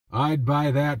I'd buy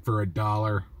that for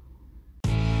 $1.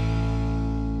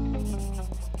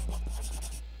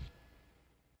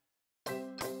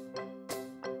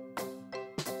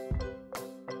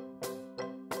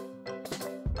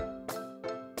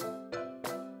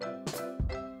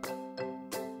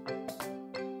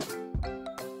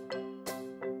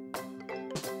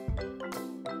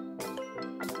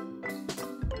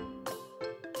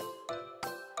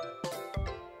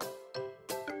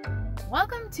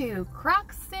 Welcome to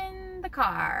Crocs in the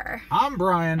Car. I'm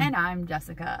Brian. And I'm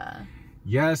Jessica.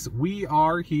 Yes, we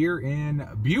are here in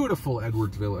beautiful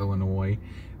Edwardsville, Illinois,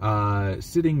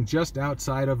 sitting just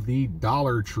outside of the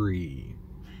Dollar Tree.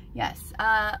 Yes,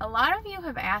 a lot of you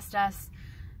have asked us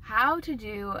how to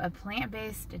do a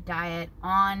plant-based diet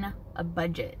on a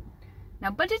budget.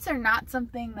 Now, budgets are not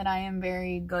something that I am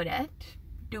very good at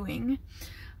doing.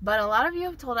 But a lot of you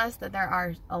have told us that there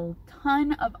are a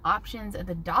ton of options at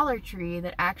the Dollar Tree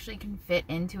that actually can fit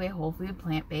into a whole food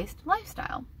plant-based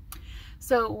lifestyle.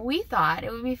 So we thought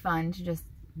it would be fun to just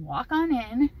walk on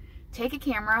in, take a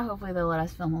camera, hopefully they'll let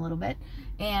us film a little bit,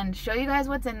 and show you guys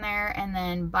what's in there, and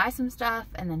then buy some stuff,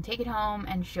 and then take it home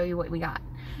and show you what we got.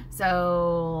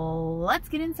 So let's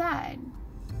get inside.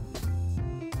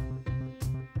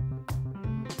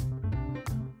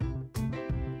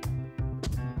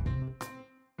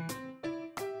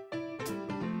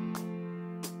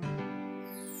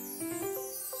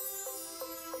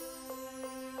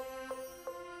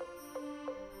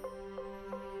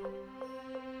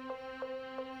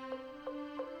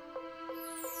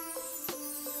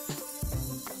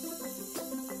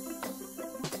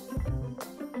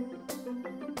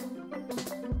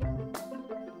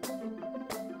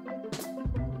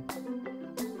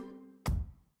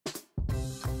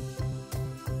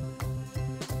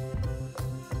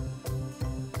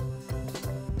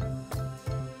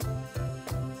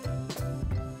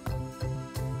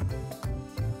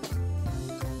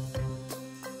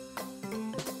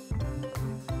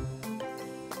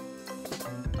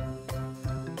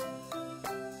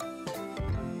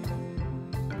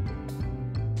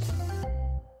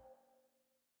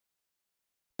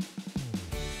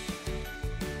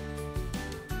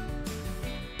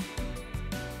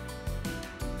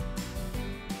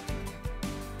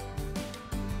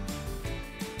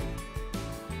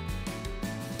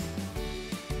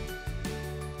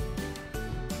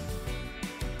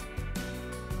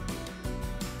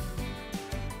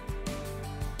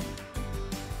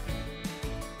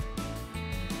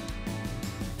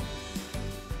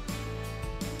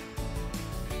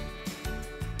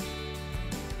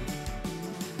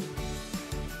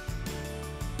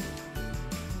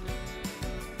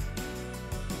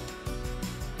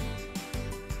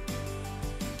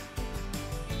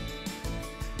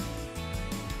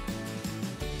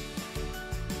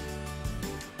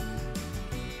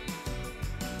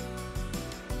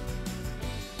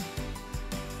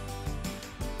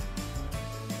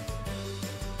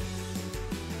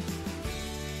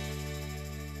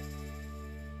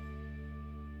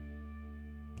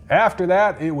 After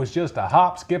that, it was just a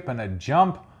hop, skip, and a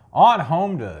jump on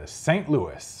home to St.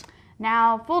 Louis.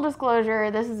 Now, full disclosure,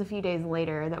 this is a few days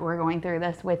later that we're going through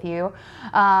this with you,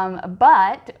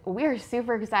 but we're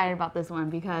super excited about this one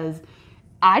because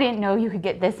I didn't know you could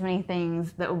get this many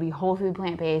things that would be whole food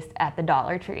plant-based at the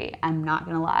Dollar Tree. I'm not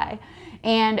gonna lie.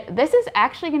 And this is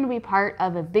actually gonna be part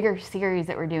of a bigger series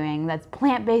that we're doing that's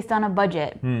plant-based on a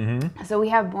budget. So we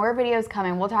have more videos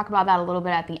coming. We'll talk about that a little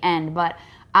bit at the end, but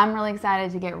I'm really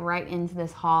excited to get right into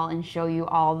this haul and show you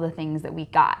all the things that we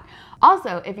got.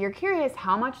 Also, if you're curious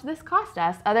how much this cost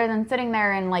us, other than sitting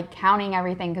there and like counting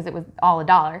everything because it was all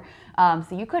 $1,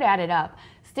 so you could add it up,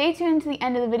 stay tuned to the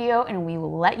end of the video and we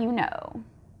will let you know.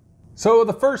 So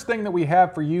the first thing that we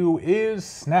have for you is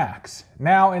snacks.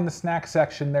 Now in the snack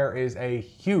section there is a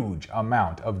huge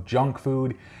amount of junk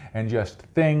food and just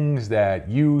things that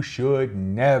you should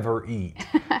never eat.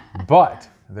 But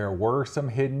there were some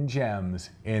hidden gems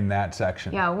in that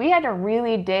section. Yeah, we had to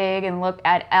really dig and look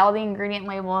at all the ingredient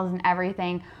labels and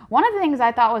everything. One of the things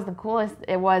I thought was the coolest,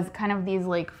 it was kind of these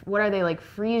like, what are they, like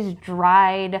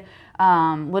freeze-dried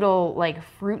little like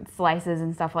fruit slices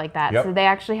and stuff like that. Yep. So they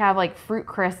actually have like fruit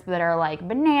crisps that are like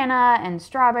banana and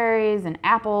strawberries and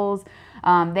apples.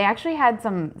 They actually had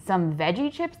some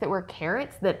veggie chips that were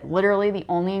carrots, that literally the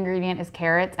only ingredient is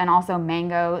carrots, and also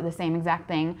mango, the same exact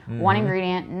thing. One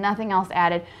ingredient, nothing else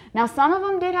added. Now some of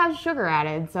them did have sugar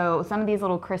added, so some of these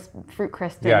little fruit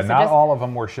crisps. Yeah, so not all of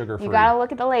them were sugar free. You gotta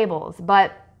look at the labels,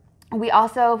 but we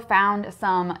also found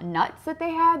some nuts that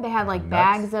they had. They had like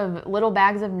little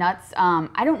bags of nuts.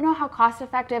 I don't know how cost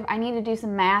effective. I need to do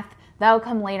some math. That'll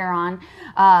come later on.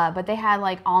 But they had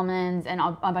like almonds and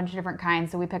a bunch of different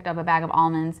kinds. So we picked up a bag of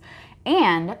almonds.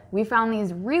 And we found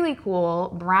these really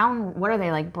cool brown, what are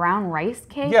they, like brown rice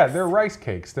cakes? Yeah, they're rice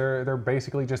cakes. They're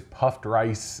basically just puffed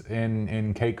rice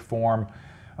in cake form.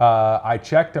 I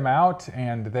checked them out,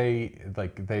 and they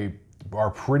are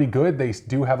pretty good. They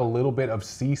do have a little bit of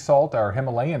sea salt, or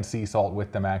Himalayan sea salt,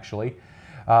 with them actually.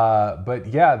 But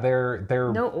yeah, they're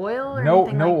no oil or no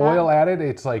anything no like oil that? added.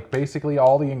 It's like basically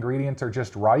all the ingredients are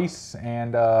just rice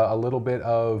and a little bit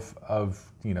of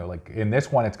like in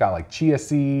this one it's got like chia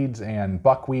seeds and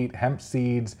buckwheat, hemp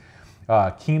seeds,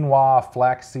 quinoa,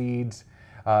 flax seeds,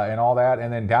 and all that.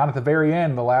 And then down at the very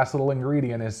end, the last little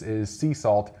ingredient is sea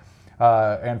salt.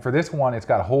 And for this one, it's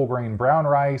got whole grain brown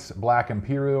rice, black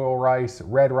imperial rice,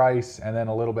 red rice, and then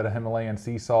a little bit of Himalayan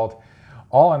sea salt.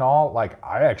 All in all, like,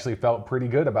 I actually felt pretty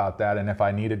good about that. And if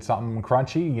I needed something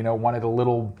crunchy, wanted a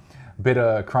little bit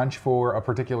of crunch for a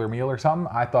particular meal or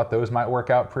something, I thought those might work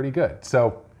out pretty good.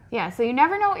 So yeah, so you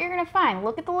never know what you're gonna find.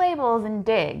 Look at the labels and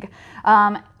dig.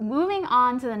 Moving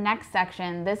on to the next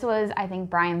section, this was, I think,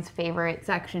 Brian's favorite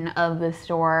section of the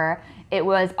store. It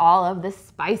was all of the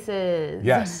spices.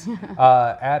 yes,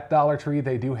 at Dollar Tree,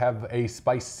 they do have a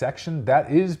spice section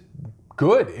that is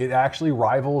good. It actually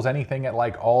rivals anything at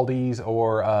like Aldi's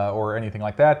or anything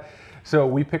like that. So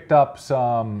we picked up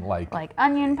some like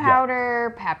onion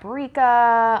powder, paprika.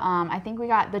 I think we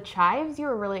got the chives. You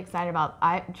were really excited about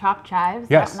chopped chives.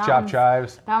 Yes, chopped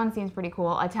chives. That one seems pretty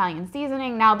cool. Italian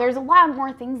seasoning. Now there's a lot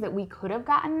more things that we could have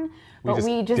gotten, but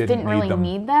we just didn't really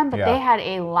need them. But they had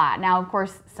a lot. Now, of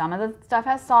course, some of the stuff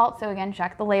has salt. So again,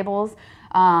 check the labels.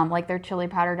 Like their chili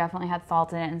powder definitely had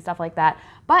salt in it and stuff like that.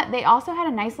 But they also had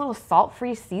a nice little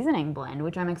salt-free seasoning blend,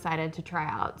 which I'm excited to try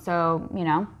out. So,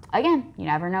 again, you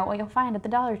never know what you'll find at the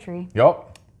Dollar Tree.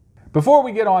 Yup. Before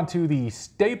we get on to the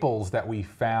staples that we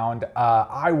found,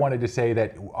 I wanted to say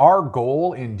that our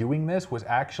goal in doing this was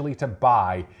actually to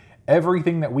buy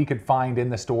everything that we could find in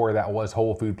the store that was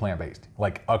whole food plant-based.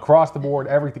 Like across the board,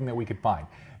 everything that we could find.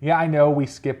 Yeah, I know we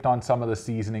skipped on some of the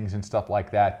seasonings and stuff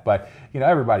like that, but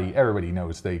everybody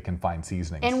knows they can find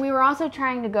seasonings. And we were also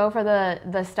trying to go for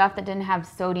the stuff that didn't have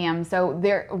sodium. So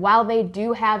while they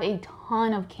do have a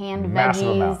ton of canned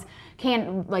veggies,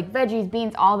 veggies,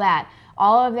 beans, all that,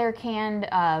 all of their canned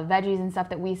veggies and stuff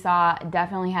that we saw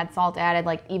definitely had salt added,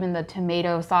 like even the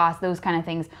tomato sauce, those kind of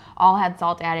things all had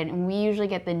salt added. And we usually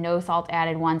get the no salt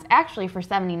added ones actually for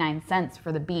 79 cents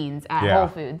for the beans at Whole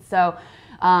Foods. So,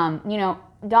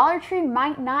 Dollar Tree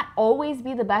might not always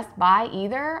be the best buy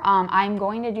either. I'm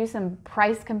going to do some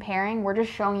price comparing. We're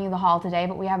just showing you the haul today,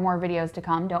 but we have more videos to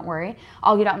come, don't worry.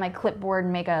 I'll get out my clipboard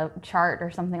and make a chart or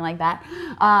something like that.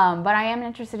 But I am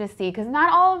interested to see, because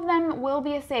not all of them will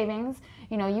be a savings.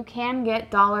 You can get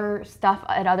dollar stuff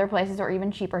at other places or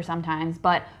even cheaper sometimes.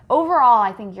 But overall,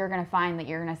 I think you're going to find that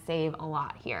you're going to save a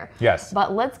lot here. Yes.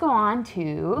 But let's go on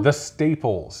to the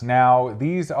staples. Now,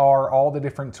 these are all the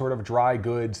different sort of dry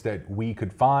goods that we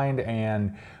could find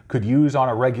and could use on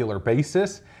a regular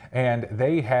basis. And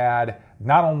they had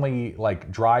not only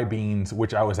like dry beans,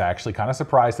 which I was actually kind of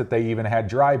surprised that they even had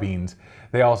dry beans.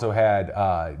 They also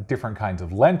had different kinds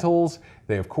of lentils.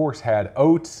 They of course had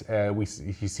oats. You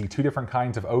see two different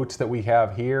kinds of oats that we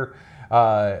have here.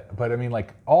 But I mean,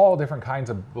 like all different kinds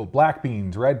of black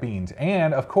beans, red beans,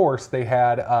 and of course they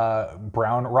had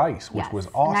brown rice, which was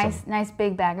awesome. Nice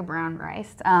big bag of brown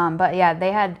rice. But yeah,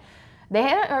 they had.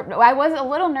 I was a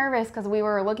little nervous because we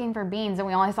were looking for beans and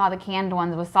we only saw the canned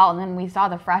ones with salt, and then we saw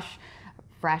the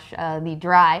the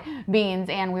dry beans,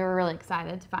 and we were really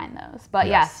excited to find those. But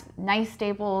yes, nice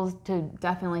staples to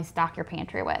definitely stock your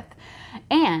pantry with.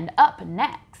 And up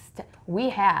next, we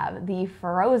have the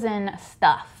frozen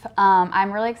stuff.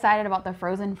 I'm really excited about the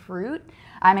frozen fruit.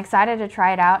 I'm excited to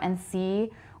try it out and see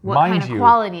what kind of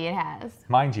quality it has.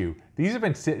 Mind you, these have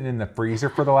been sitting in the freezer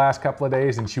for the last couple of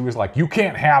days, and she was like, you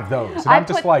can't have those. And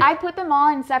I put them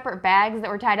all in separate bags that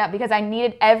were tied up because I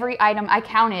needed every item. I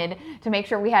counted to make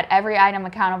sure we had every item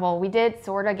accountable. We did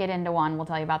sort of get into one. We'll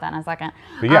tell you about that in a second.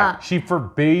 But yeah, she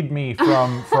forbade me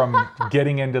from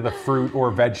getting into the fruit or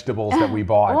vegetables that we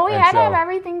bought. Well, we had to have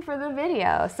everything for the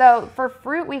video. So for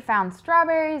fruit, we found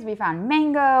strawberries, we found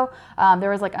mango.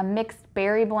 There was like a mixed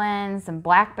berry blend, some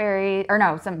blackberries, or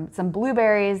no, some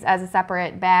blueberries as a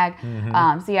separate bag.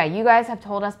 So yeah, you guys have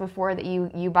told us before that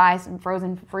you buy some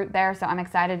frozen fruit there, so I'm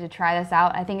excited to try this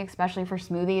out. I think especially for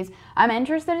smoothies, I'm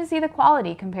interested to see the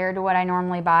quality compared to what I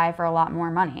normally buy for a lot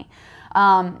more money.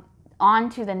 on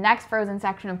to the next frozen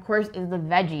section, of course, is the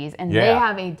veggies, and Yeah. they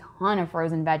have a ton of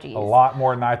frozen veggies. A lot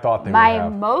more than I thought they would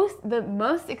have. The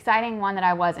most exciting one that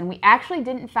I was, and we actually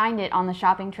didn't find it on the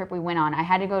shopping trip we went on. I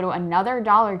had to go to another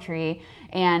Dollar Tree,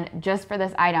 and just for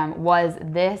this item was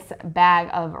this bag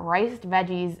of riced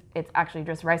veggies. It's actually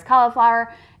just rice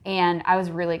cauliflower, and I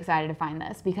was really excited to find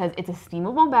this because it's a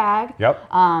steamable bag. Yep.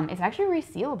 It's actually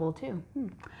resealable too.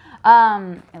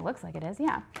 It looks like it is,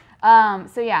 yeah.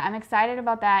 So yeah, I'm excited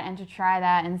about that and to try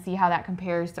that and see how that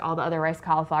compares to all the other rice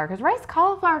cauliflower, because rice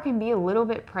cauliflower can be a little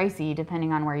bit pricey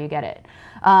depending on where you get it.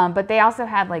 But they also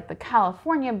had like the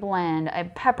California blend, a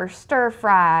pepper stir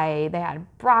fry, they had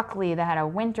broccoli, they had a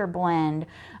winter blend,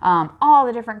 all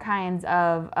the different kinds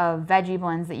of veggie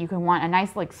blends that you could want, a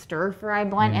nice like stir fry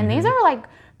blend. And these are like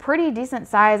pretty decent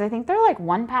size. I think they're like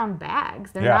 1 pound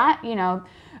bags. They're not, you know,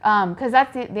 because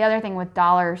that's the other thing with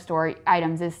dollar store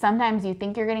items is sometimes you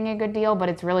think you're getting a good deal, but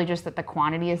it's really just that the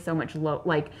quantity is so much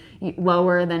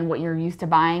lower than what you're used to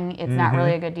buying. It's not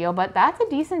really a good deal, but that's a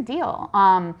decent deal.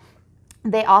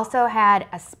 They also had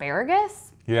asparagus.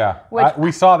 Yeah,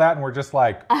 we saw that and we're just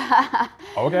like,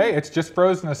 okay, it's just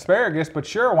frozen asparagus, but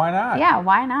sure, why not? Yeah,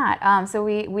 why not? So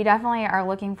we definitely are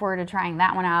looking forward to trying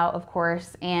that one out, of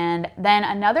course. And then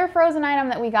another frozen item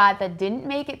that we got that didn't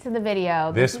make it to the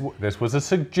video. This was a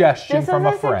suggestion from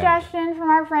a friend. Suggestion from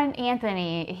our friend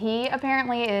Anthony. He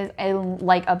apparently is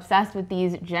obsessed with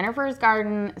these Jennifer's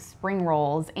Garden spring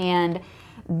rolls, and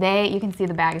you can see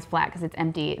the bag is flat because it's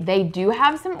empty. They do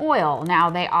have some oil. Now,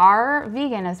 they are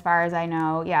vegan as far as I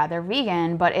know. Yeah, they're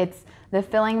vegan, but it's the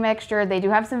filling mixture. They do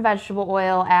have some vegetable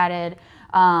oil added.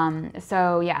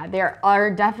 So yeah, they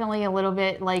are definitely a little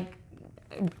bit like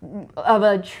of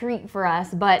a treat for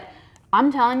us, but I'm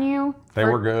telling you, they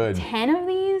were good. 10 of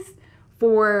these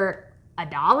for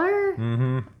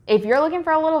 $1. If you're looking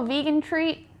for a little vegan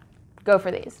treat, go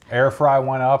for these. Air fry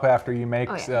one up after you make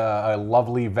a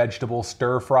lovely vegetable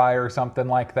stir fry or something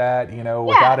like that, you know,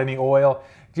 without any oil.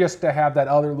 Just to have that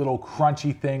other little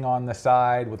crunchy thing on the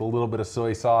side with a little bit of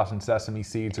soy sauce and sesame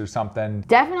seeds or something.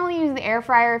 Definitely use the air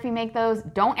fryer if you make those.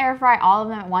 Don't air fry all of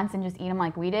them at once and just eat them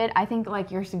like we did. I think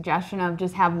like your suggestion of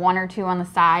just have 1 or 2 on the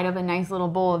side of a nice little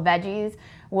bowl of veggies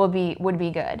would be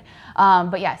good.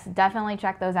 But yes, definitely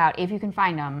check those out if you can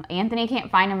find them. Anthony can't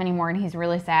find them anymore, and he's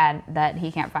really sad that he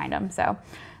can't find them. So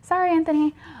sorry,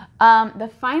 Anthony.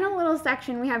 The final little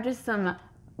section, we have just some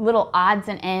little odds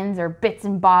and ends or bits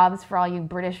and bobs for all you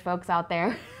British folks out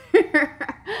there.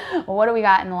 What do we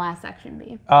got in the last section,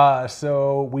 B?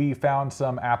 So we found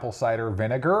some apple cider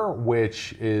vinegar,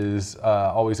 which is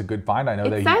always a good find. I know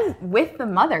it says with the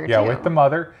mother, yeah, too. with the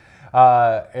mother.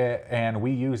 And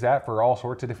we use that for all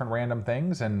sorts of different random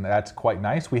things, and that's quite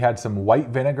nice. We had some white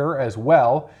vinegar as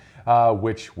well,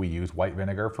 which we use white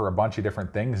vinegar for a bunch of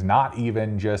different things, not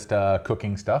even just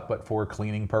cooking stuff, but for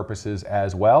cleaning purposes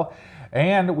as well.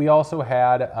 And we also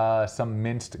had some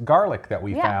minced garlic that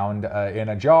we found in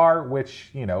a jar, which,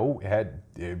 you know,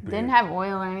 didn't have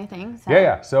oil or anything. So.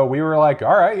 Yeah. So we were like,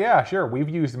 all right, yeah, sure. We've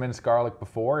used minced garlic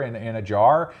before in a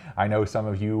jar. I know some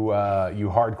of you you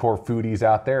hardcore foodies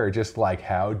out there are just like,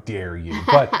 how dare you?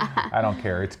 But I don't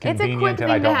care. It's convenient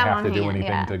and I don't have to do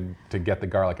anything to get the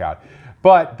garlic out.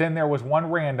 But then there was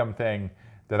one random thing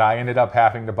that I ended up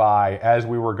having to buy as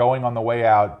we were going on the way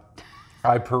out.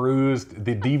 I perused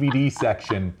the DVD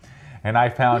section and I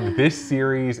found this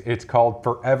series. It's called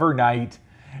Forever Night.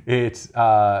 It's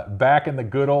back in the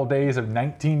good old days of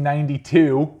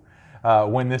 1992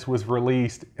 when this was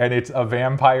released, and it's a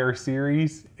vampire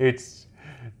series. It's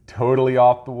totally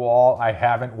off the wall. I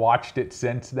haven't watched it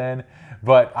since then,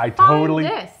 but I totally...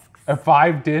 5 discs.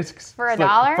 5 discs. For $1?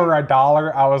 Like, for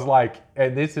 $1. I was like,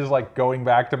 and this is like going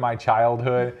back to my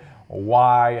childhood.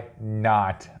 Why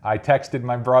not? I texted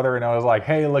my brother and I was like,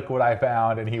 hey, look what I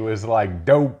found. And he was like,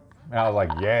 dope. And I was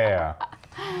like, yeah.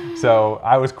 So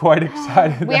I was quite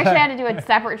excited. We actually had to do a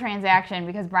separate transaction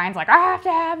because Brian's like, I have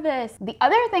to have this. The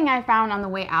other thing I found on the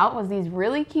way out was these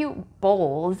really cute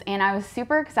bowls, and I was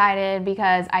super excited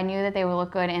because I knew that they would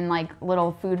look good in like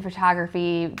little food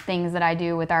photography things that I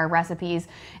do with our recipes.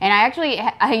 And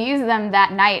I used them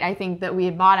that night. I think that we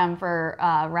had bought them for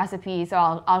recipes,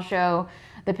 so I'll show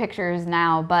the pictures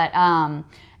now. But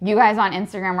you guys on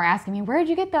Instagram were asking me, where'd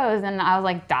you get those? And I was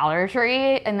like, Dollar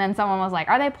Tree. And then someone was like,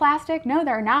 are they plastic? No,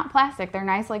 they're not plastic. They're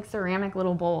nice, like ceramic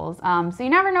little bowls. So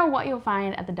you never know what you'll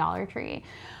find at the Dollar Tree.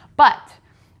 But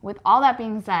with all that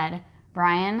being said,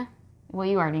 Brian, well,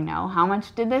 you already know, how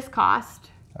much did this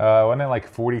cost? Wasn't it like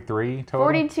 43 total?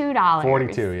 $42.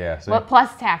 42, yeah. So. Well,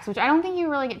 plus tax, which I don't think you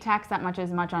really get taxed that much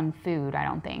on food, I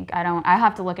don't think. I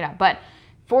have to look it up. But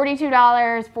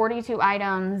 $42, 42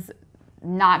 items.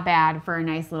 not bad for a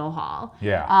nice little haul.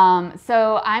 Yeah.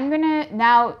 So I'm gonna,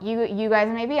 now you guys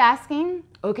may be asking,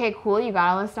 okay, cool, you got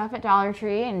all this stuff at Dollar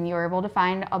Tree and you were able to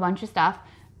find a bunch of stuff.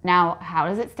 Now, how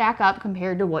does it stack up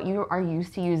compared to what you are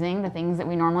used to using, the things that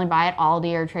we normally buy at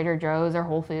Aldi or Trader Joe's or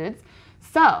Whole Foods?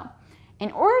 So,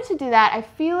 in order to do that, I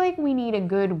feel like we need a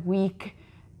good week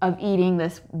of eating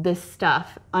this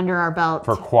stuff under our belt.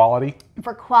 For quality?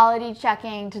 For quality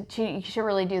checking, you should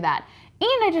really do that.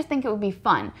 And I just think it would be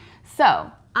fun.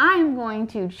 So, I'm going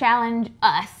to challenge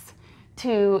us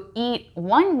to eat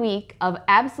 1 week of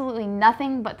absolutely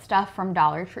nothing but stuff from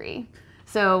Dollar Tree.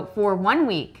 So, for 1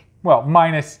 week. Well,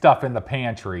 minus stuff in the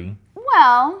pantry.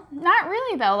 Well, not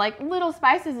really though, like little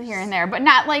spices here and there, but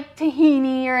not like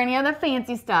tahini or any other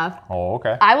fancy stuff. Oh,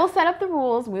 okay. I will set up the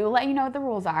rules. We will let you know what the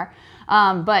rules are.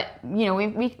 But you know,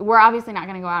 we're obviously not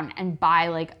going to go out and buy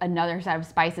like another set of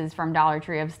spices from Dollar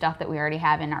Tree of stuff that we already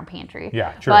have in our pantry.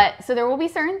 Yeah, true. But so there will be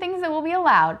certain things that will be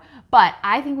allowed, but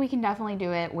I think we can definitely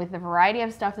do it with the variety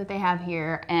of stuff that they have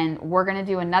here. And we're going to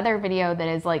do another video that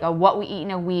is like a what we eat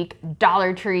in a week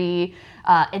Dollar Tree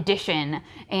edition,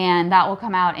 and that will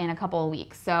come out in a couple of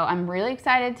weeks. So I'm really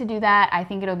excited to do that. I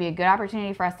think it'll be a good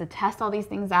opportunity for us to test all these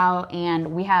things out,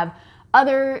 and we have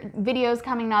other videos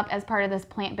coming up as part of this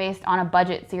plant-based on a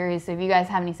budget series. So if you guys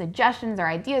have any suggestions or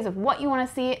ideas of what you want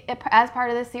to see as part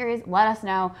of this series, let us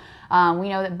know. We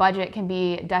know that budget can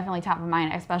be definitely top of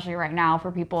mind, especially right now for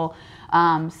people.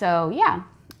 So yeah,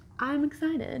 I'm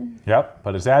excited. Yep,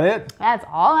 but is that it? That's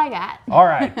all I got. All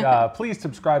right, please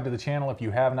subscribe to the channel if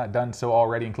you have not done so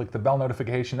already and click the bell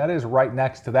notification that is right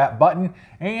next to that button,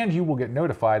 and you will get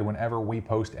notified whenever we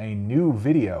post a new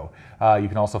video. You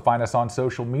can also find us on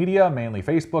social media, mainly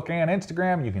Facebook and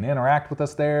Instagram. You can interact with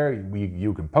us there.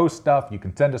 You can post stuff, you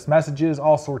can send us messages,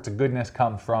 all sorts of goodness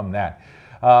comes from that.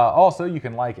 Also, you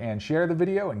can like and share the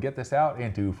video and get this out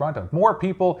into front of more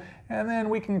people, and then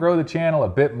we can grow the channel a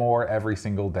bit more every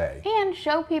single day. And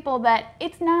show people that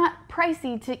it's not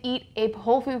pricey to eat a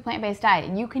whole food plant-based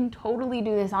diet. You can totally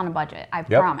do this on a budget, I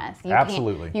promise.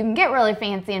 Absolutely. You can get really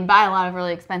fancy and buy a lot of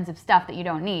really expensive stuff that you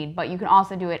don't need, but you can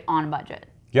also do it on a budget.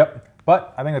 Yep,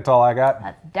 but I think that's all I got.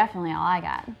 That's definitely all I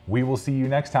got. We will see you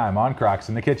next time on Crocs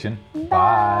in the Kitchen.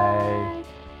 Bye.